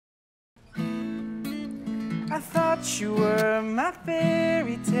I thought you were my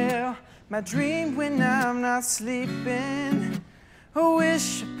fairy tale, my dream when I'm not sleeping. A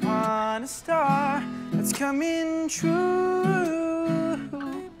wish upon a star that's coming true.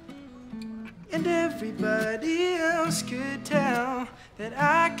 And everybody else could tell that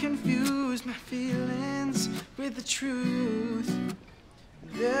I confused my feelings with the truth.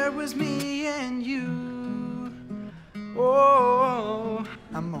 There was me and you. Oh,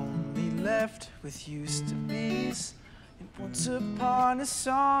 I'm only left with used to be's and once upon a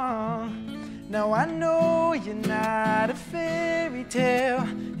song. Now I know you're not a fairy tale,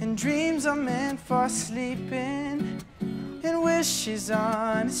 and dreams are meant for sleeping, and wishes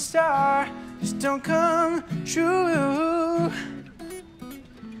on a star just don't come true.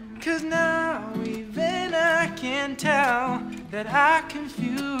 'Cause now even I can tell that I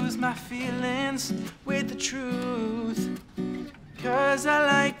confuse my feelings with the truth. 'Cause I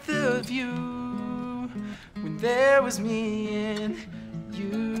like the view when there was me and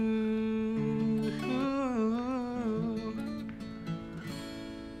you.